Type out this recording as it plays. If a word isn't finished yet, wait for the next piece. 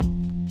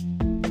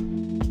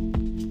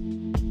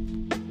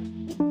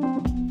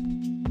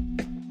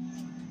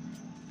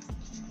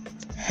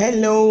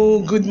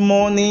Hello, good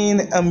morning,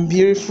 and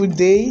beautiful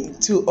day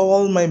to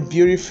all my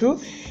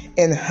beautiful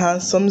and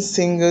handsome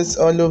singers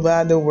all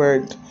over the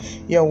world.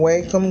 You're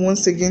welcome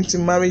once again to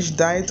Marriage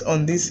Diet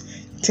on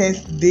this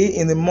 10th day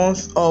in the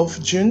month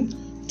of June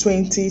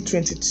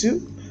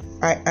 2022.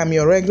 I am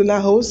your regular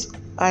host,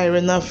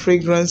 Irena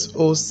Fragrance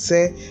Ose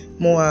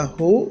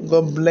Moaho.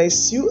 God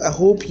bless you. I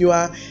hope you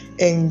are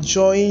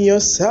enjoying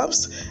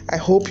yourselves. I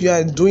hope you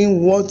are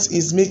doing what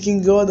is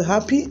making God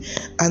happy.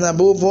 And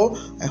above all,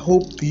 I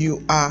hope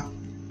you are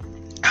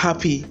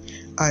happy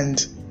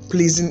and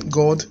pleasing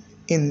God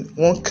in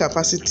one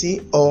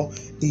capacity or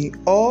the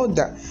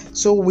other.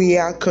 So we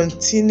are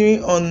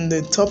continuing on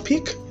the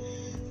topic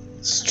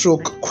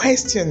stroke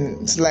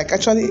questions.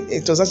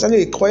 It was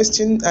actually a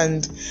question,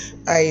 and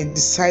I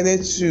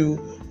decided to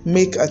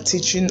make a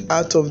teaching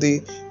out of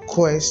the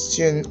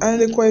question.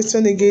 And the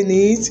question again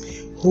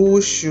is,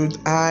 who should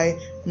I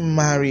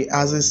marry?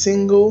 As a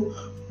single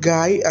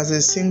guy, as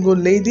a single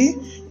lady,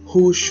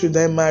 who should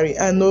I marry?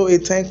 I know a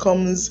time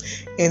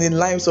comes in the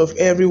lives of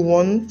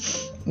everyone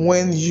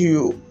when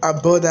you are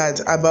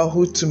bothered about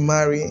who to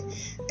marry,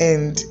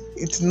 and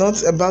it's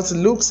not about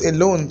looks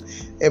alone,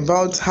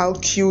 about how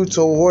cute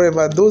or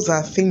whatever. Those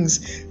are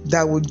things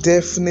that will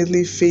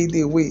definitely fade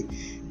away.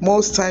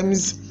 Most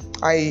times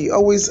I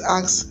always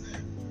ask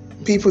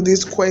people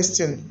this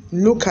question: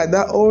 look at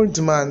that old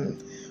man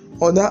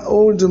or that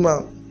old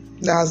woman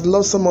that has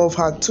lost some of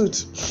her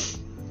tooth,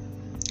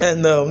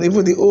 and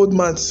even the old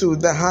man too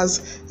that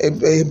has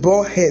a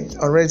bald head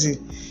already.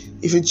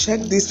 If you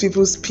check these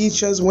people's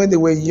pictures when they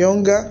were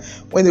younger,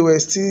 when they were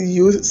still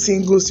youth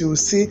singles, you will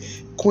see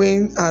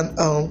queen and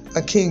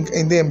a king,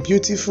 and then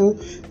beautiful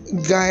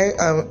guy,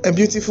 a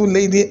beautiful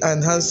lady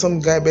and handsome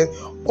guy. But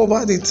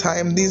over the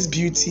time, this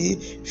beauty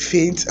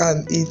fades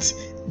and it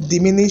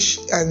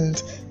diminishes,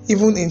 and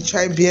even in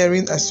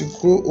childbearing as you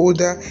grow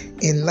older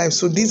in life.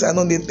 So these are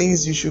not the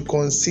things you should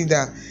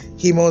consider.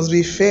 He must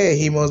be fair,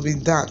 he must be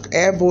dark,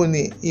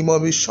 ebony, he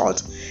must be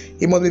short,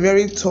 he must be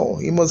very tall,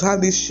 he must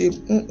have this shape.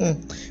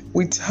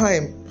 With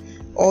time,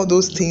 all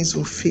those things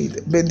will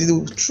fade. But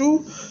the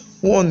true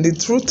one, the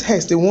true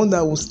test, the one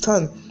that will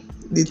stand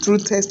the true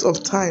test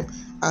of time,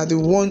 are the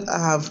one I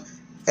have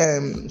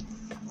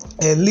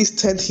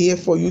listed here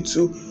for you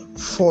to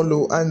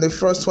follow. And the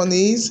first one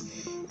is,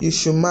 you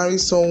should marry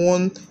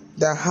someone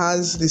that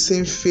has the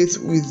same faith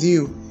with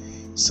you,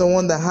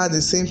 someone that has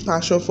the same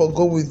passion for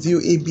God with you,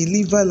 a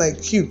believer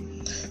like you.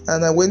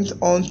 And I went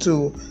on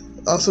to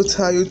also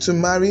tell you to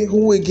marry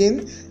who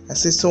again? I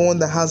say someone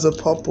that has a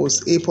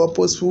purpose, a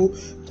purposeful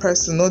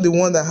person, not the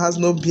one that has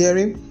no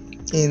bearing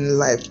in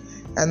life.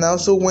 And I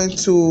also went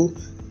to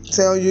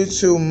tell you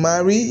to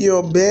marry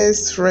your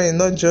best friend,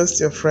 not just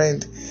your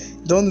friend.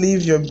 Don't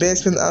leave your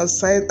best friend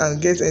outside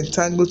and get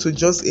entangled to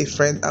just a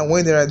friend. And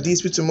when there are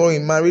disputes tomorrow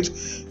in marriage,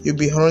 you'll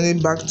be running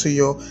back to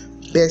your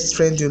best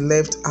friend you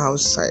left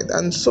outside.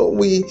 And so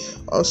we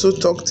also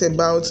talked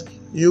about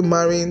you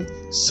marrying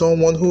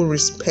someone who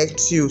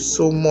respects you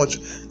so much.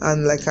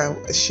 And like I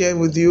shared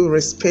with you,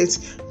 respect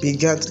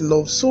begat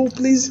love. So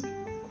please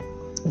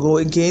go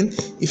again.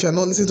 If you're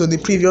not listening to the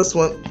previous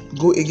one,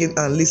 go again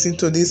and listen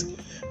to this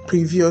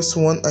previous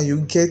one, and you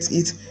get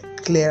it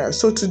clearer.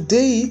 So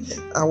today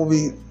I will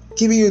be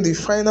giving you the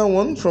final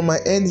one from my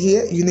end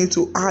here. You need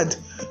to add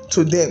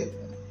to them.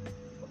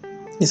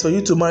 It's for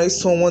you to marry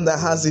someone that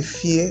has a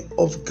fear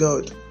of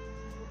God.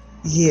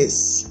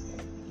 Yes,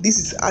 this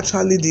is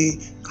actually the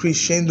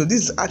crescendo.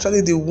 This is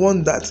actually the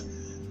one that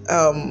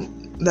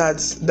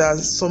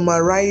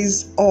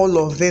summarize all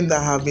of them that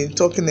I have been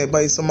talking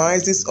about. It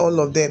summarizes all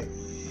of them.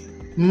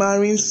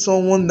 Marrying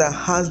someone that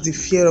has the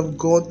fear of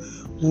God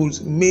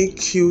would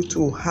make you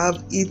to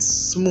have it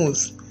smooth.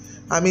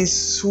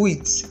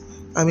 Sweet.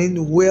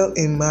 Well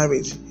in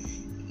marriage.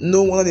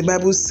 No wonder the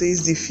Bible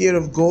says the fear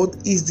of God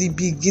is the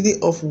beginning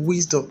of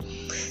wisdom.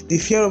 The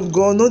fear of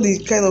God, not the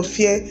kind of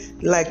fear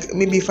like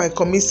maybe if I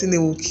commit sin, it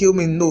will kill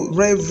me. No,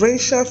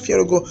 reverential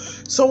fear of God.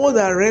 Someone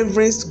that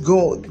reverence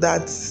God,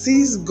 that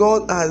sees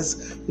God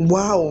as,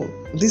 wow,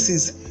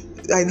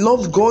 I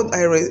love God,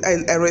 I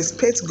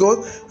respect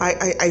God,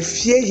 I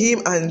fear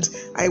Him, and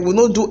I will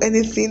not do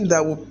anything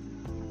that will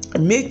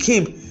make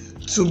Him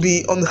to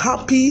be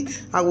unhappy.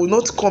 I will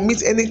not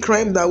commit any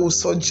crime that will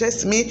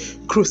suggest me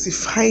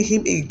crucify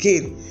Him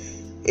again.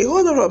 A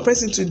whole lot of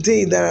persons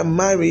today that are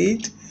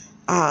married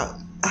are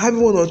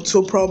having one or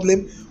two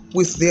problem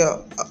with their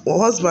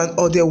husband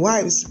or their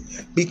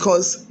wives,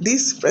 because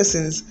these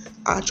persons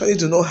actually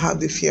do not have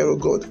the fear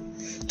of God.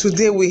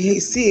 Today we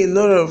see a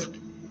lot of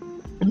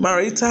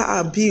marital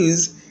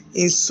abuse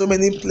in so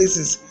many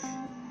places.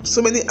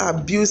 So many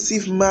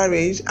abusive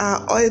marriages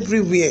are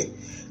everywhere.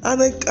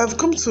 And I've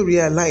come to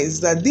realize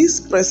that these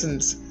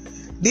persons,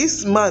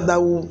 this man that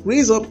will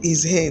raise up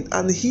his hand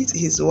and hit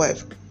his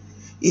wife,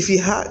 if he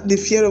had the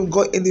fear of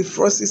God in the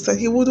first instance,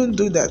 he wouldn't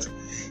do that.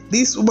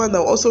 This woman that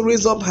will also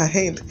raise up her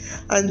hand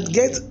and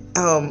get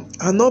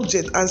an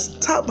object and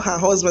stab her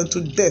husband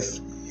to death,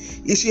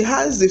 if she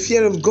has the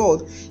fear of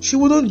God, she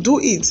wouldn't do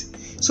it.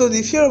 So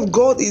the fear of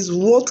God is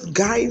what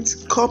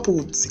guides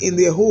couples in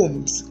their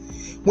homes.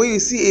 When you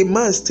see a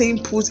man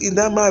staying put in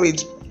that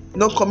marriage,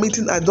 not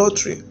committing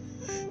adultery,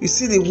 you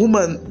see the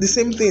woman, the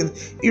same thing,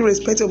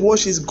 irrespective of what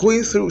she's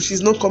going through,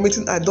 she's not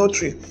committing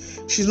adultery.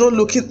 She's not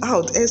looking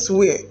out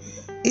elsewhere.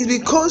 It's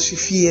because she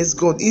fears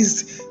God.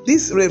 It's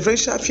this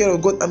reverential fear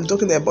of God I'm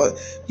talking about.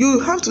 You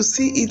have to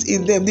see it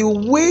in them. The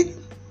way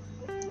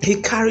he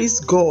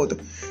carries God,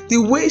 the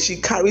way she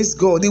carries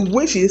God, the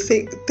way she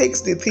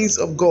takes the things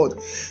of God.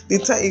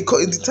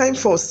 The time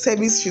for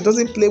service, she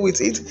doesn't play with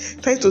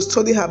it. Time to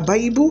study her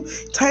Bible.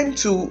 Time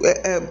to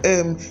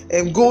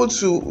go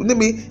to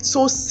maybe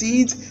sow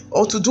seed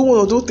or to do one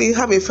or two things.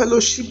 Have a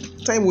fellowship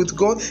time with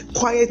God,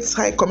 quiet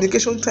time,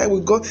 communication time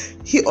with God.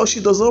 He or she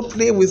does not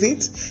play with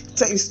it.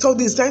 Time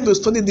to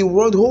study the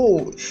word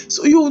whole.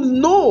 So you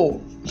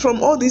know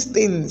from all these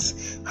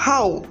things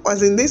how,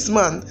 as in this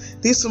man,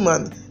 this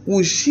woman,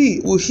 will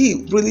he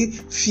really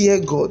fear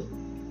God?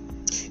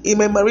 In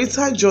my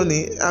marital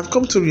journey, I've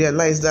come to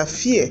realize that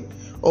fear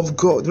of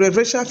God,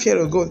 reverential fear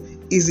of God,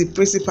 is the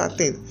principal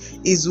thing.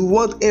 Is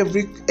what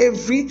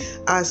every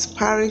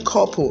aspiring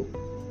couple,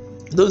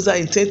 those that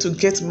intend to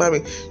get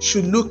married,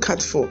 should look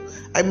out for.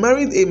 I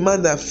married a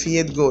man that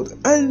feared God,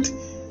 and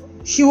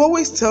he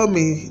always tell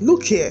me,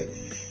 look here,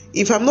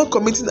 if I'm not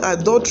committing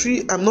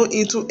adultery, I'm not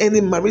into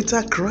any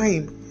marital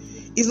crime.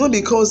 It's not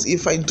because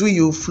if I do,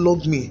 you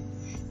flog me.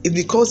 It's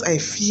because I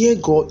fear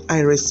God, I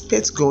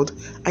respect God,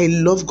 I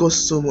love God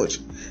so much.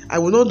 I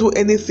will not do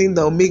anything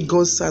that will make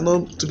God sad,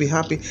 not to be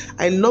happy.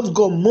 I love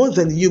God more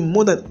than you,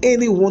 more than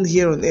anyone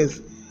here on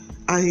earth.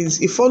 And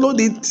he followed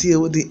it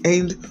till the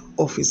end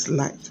of his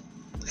life.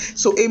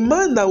 So a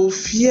man that will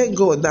fear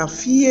God, that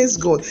fears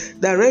God,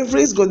 that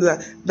reveres God,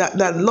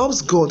 that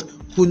loves God,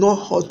 will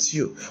not hurt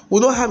you,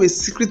 will not have a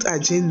secret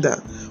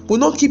agenda, will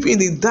not keep you in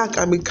the dark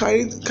and be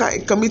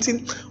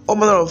committing all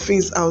manner of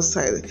things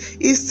outside.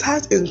 It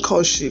starts in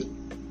courtship.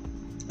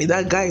 If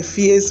that guy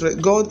fears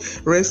God,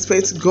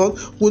 respects God,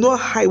 will not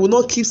hide, will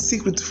not keep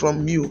secret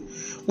from you,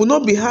 will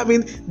not be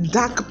having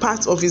dark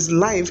parts of his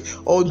life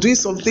or doing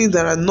some things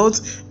that are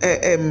not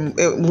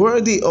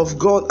worthy of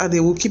God, and they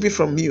will keep it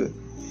from you.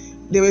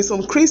 There were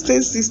some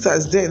Christian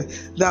sisters then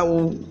that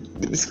will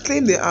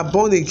claim they are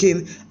born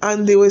again,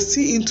 and they were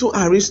still into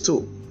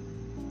Aristo,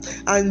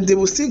 and they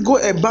will still go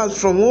about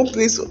from one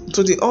place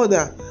to the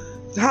other,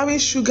 having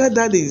sugar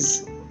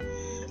daddies.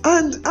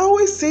 And I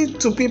always say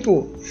to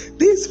people,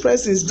 these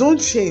persons don't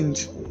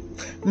change.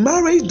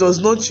 Marriage does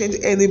not change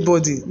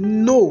anybody.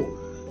 No,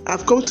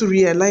 I've come to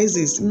realize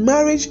this.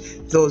 Marriage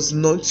does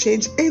not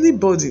change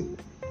anybody.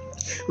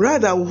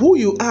 Rather, who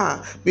you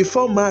are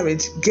before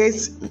marriage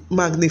gets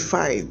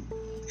magnified,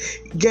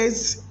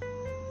 gets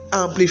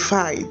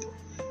amplified.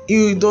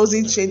 It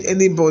doesn't change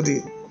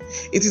anybody.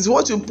 It is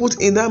what you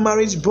put in that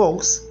marriage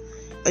box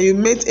and you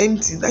make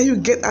empty that you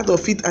get out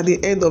of it at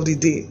the end of the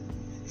day.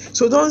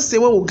 So don't say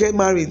when we get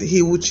married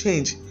he will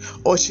change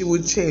or she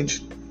will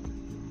change.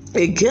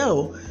 A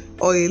girl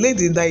or a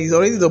lady that is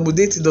already double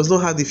dating does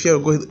not have the fear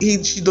of God.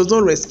 She does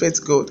not respect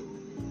God.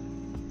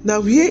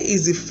 Now where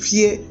is the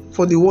fear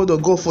for the word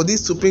of God, for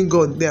this supreme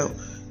God now?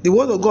 The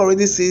word of God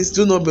already says,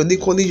 do not be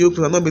unequally yoked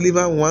with an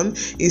unbeliever one.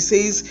 It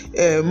says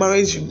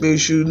marriage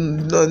should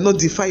not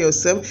defile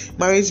yourself.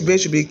 Marriage bed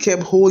should be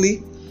kept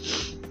holy.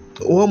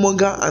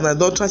 Whoremonger and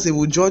adulterers they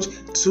will judge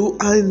too,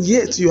 and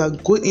yet you are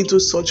going into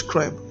such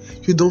crime.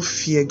 You don't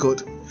fear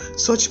God.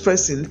 Such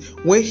person,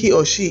 when he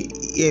or she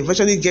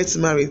eventually gets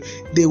married,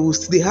 they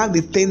have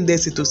the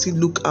tendency to still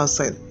look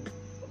outside.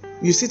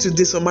 You see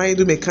today some married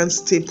women can't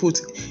stay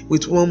put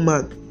with one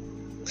man.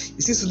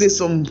 You see today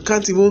some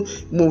can't even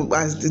move,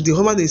 as the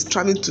husband is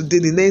traveling today,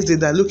 the next day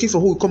they're looking for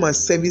who will come and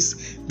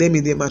service them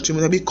in their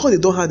matrimony, because they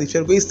don't have the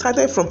fear of God. It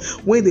started from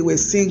when they were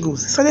single. It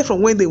started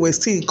from when they were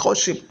still in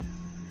courtship.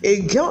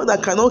 A girl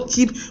that cannot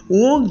keep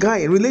one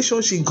guy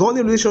relationship,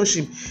 godly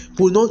relationship,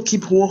 will not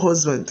keep one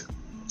husband.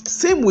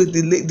 Same with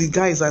the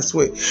guys as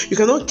well. You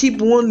cannot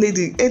keep one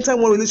lady, enter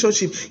one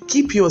relationship,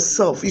 keep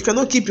yourself. You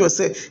cannot keep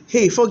yourself.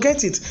 Hey,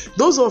 forget it.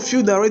 Those of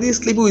you that are already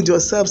sleeping with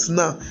yourselves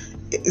now,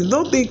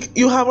 don't think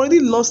you have already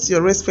lost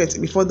your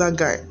respect before that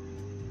guy.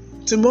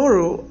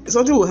 Tomorrow,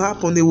 something will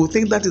happen. They will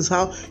think that is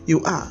how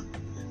you are.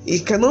 He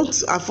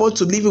cannot afford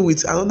to live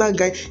with another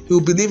guy. He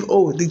will believe,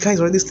 oh, the guy is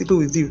already sleeping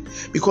with you,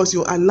 because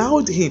you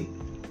allowed him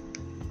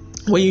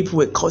when you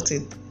were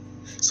courting.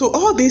 So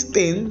all these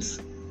things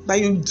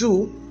that you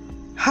do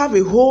have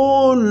a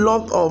whole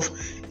lot of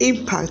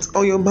impact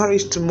on your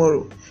marriage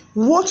tomorrow.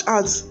 Watch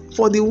out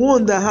for the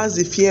one that has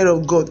the fear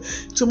of God.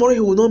 Tomorrow he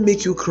will not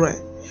make you cry,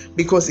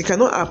 because he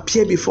cannot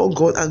appear before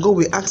God and God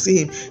will ask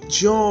him,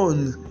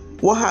 John,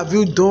 what have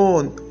you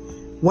done?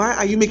 Why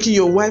are you making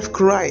your wife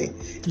cry?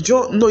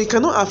 John, no, he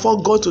cannot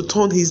afford God to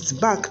turn his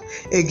back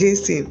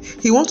against him.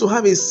 He wants to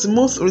have a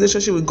smooth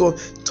relationship with God.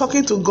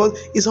 Talking to God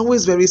is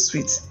always very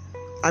sweet.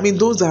 I mean,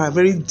 those that are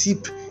very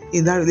deep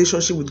in that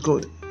relationship with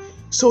God.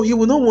 So he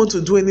will not want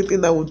to do anything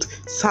that would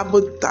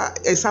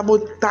sabotage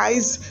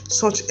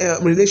such a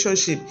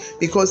relationship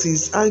because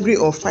he's angry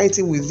or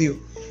fighting with you.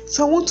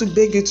 So I want to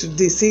beg you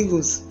today,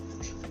 singles,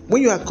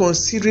 when you are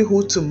considering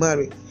who to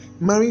marry,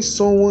 Marry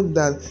someone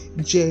that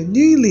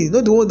genuinely,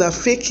 not the one that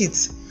fake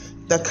it,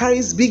 that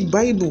carries big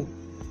Bible,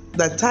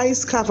 that ties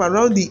scarf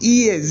around the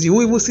ears. You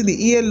won't even see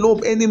the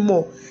earlobe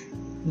anymore.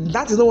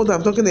 That is not what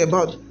I'm talking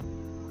about.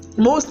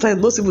 Most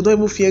times, most people don't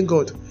even fear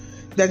God.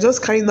 They're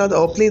just carrying out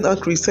or playing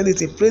out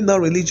Christianity, playing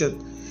out religion.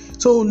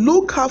 So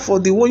look out for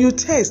the one you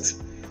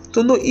test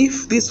to know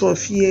if this one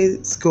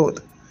fears God.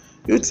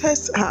 You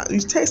test her, you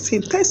test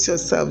him, test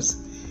yourselves.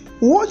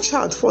 Watch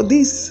out for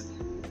this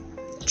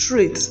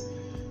trait.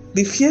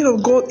 The fear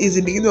of God is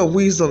the beginning of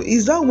wisdom.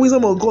 Is that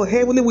wisdom of God,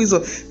 heavenly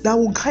wisdom, that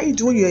will guide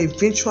you when you are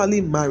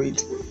eventually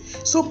married?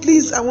 So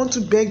please, I want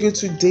to beg you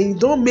today,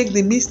 don't make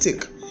the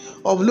mistake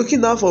of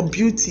looking out for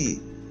beauty.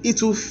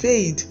 It will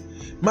fade.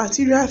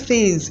 Material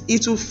things,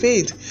 it will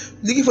fade.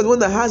 Looking for the one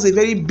that has a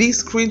very big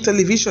screen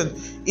television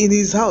in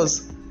his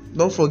house.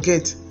 Don't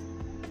forget,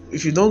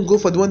 if you don't go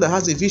for the one that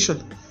has a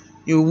vision,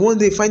 you will one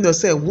day find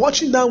yourself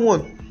watching that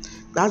one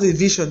that has a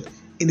vision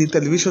in the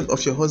television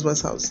of your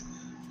husband's house.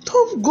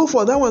 Don't go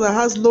for that one that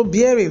has no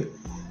bearing,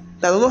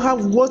 that does not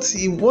have what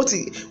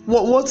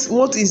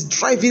is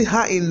driving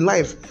her in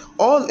life.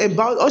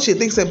 All she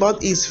thinks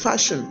about is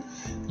fashion.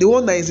 The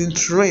one that is in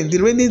trend,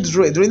 the rainy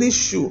dread, rainy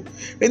shoe,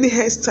 rainy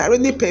hairstyle,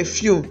 rainy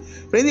perfume,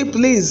 rainy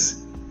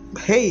place.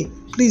 Hey,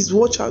 please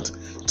watch out.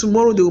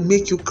 Tomorrow they will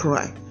make you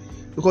cry,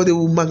 because they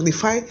will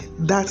magnify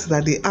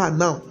that they are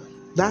now.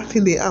 That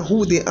thing they are,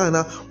 who they are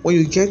now. When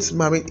you get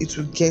married, it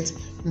will get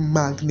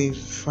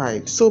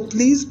magnified. So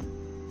please,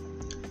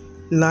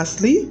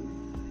 lastly,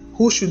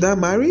 who should I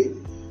marry?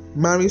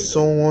 Marry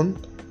someone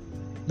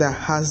that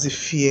has the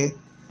fear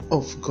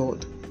of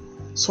God.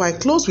 So I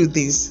close with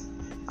this.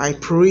 I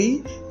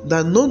pray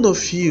that none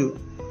of you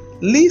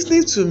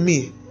listening to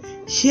me,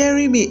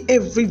 hearing me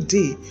every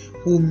day,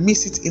 will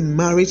miss it in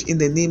marriage in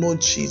the name of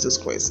Jesus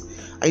Christ.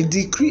 I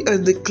decree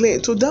and declare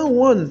to that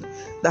one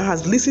that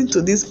has listened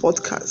to this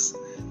podcast,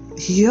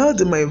 he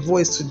heard my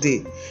voice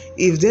today.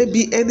 If there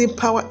be any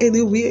power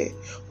anywhere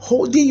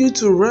holding you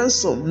to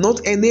ransom, not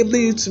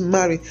enabling you to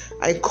marry,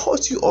 I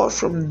cut you off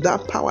from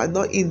that power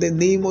now in the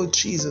name of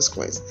Jesus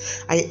Christ.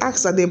 I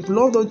ask that the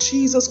blood of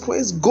Jesus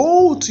Christ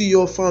go to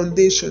your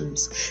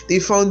foundations, the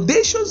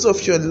foundations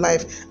of your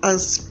life, and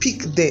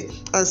speak there,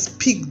 and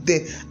speak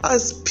there, and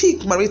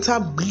speak marital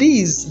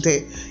bliss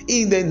there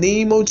in the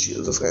name of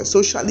Jesus Christ.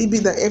 So shall it be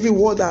that every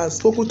word that I have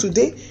spoken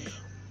today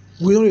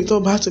will not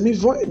return back to me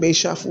void, but it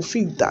shall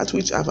fulfill that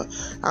which I've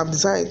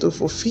desired to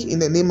fulfill in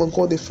the name of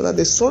God the Father,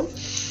 the Son,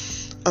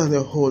 and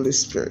the Holy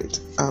Spirit.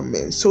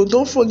 Amen. So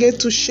don't forget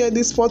to share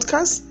this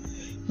podcast.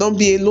 Don't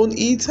be a lone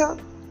eater.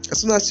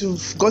 As soon as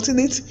you've gotten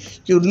it,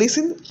 you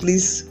listen.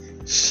 Please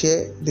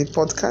share the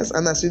podcast,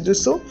 and as you do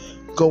so,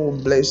 God will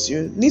bless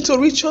you. Need to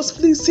reach us,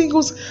 please,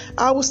 singles.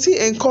 I will still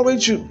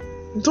encourage you.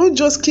 Don't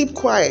just keep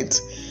quiet.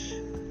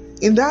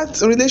 In that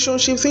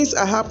relationship, things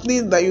are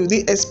happening that you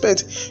didn't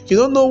expect. You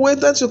don't know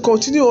whether to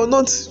continue or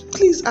not.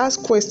 Please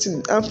ask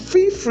questions, and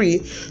feel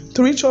free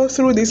to reach out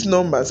through these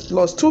numbers: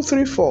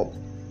 +234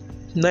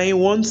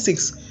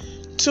 916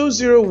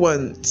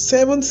 201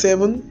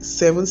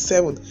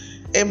 7777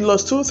 and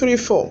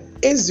 +234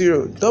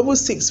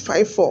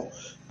 806654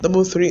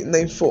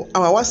 3394.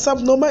 Our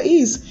WhatsApp number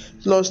is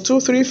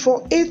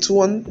 +234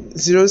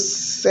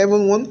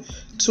 8107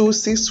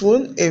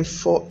 261 and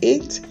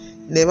 48.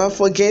 Never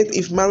forget,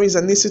 if marriage is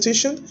an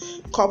institution,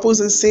 couples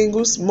and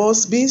singles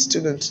must be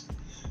students.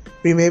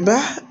 Remember,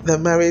 the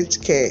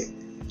marriage care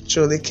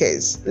truly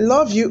cares.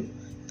 Love you.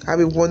 Have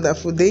a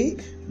wonderful day.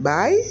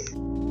 Bye.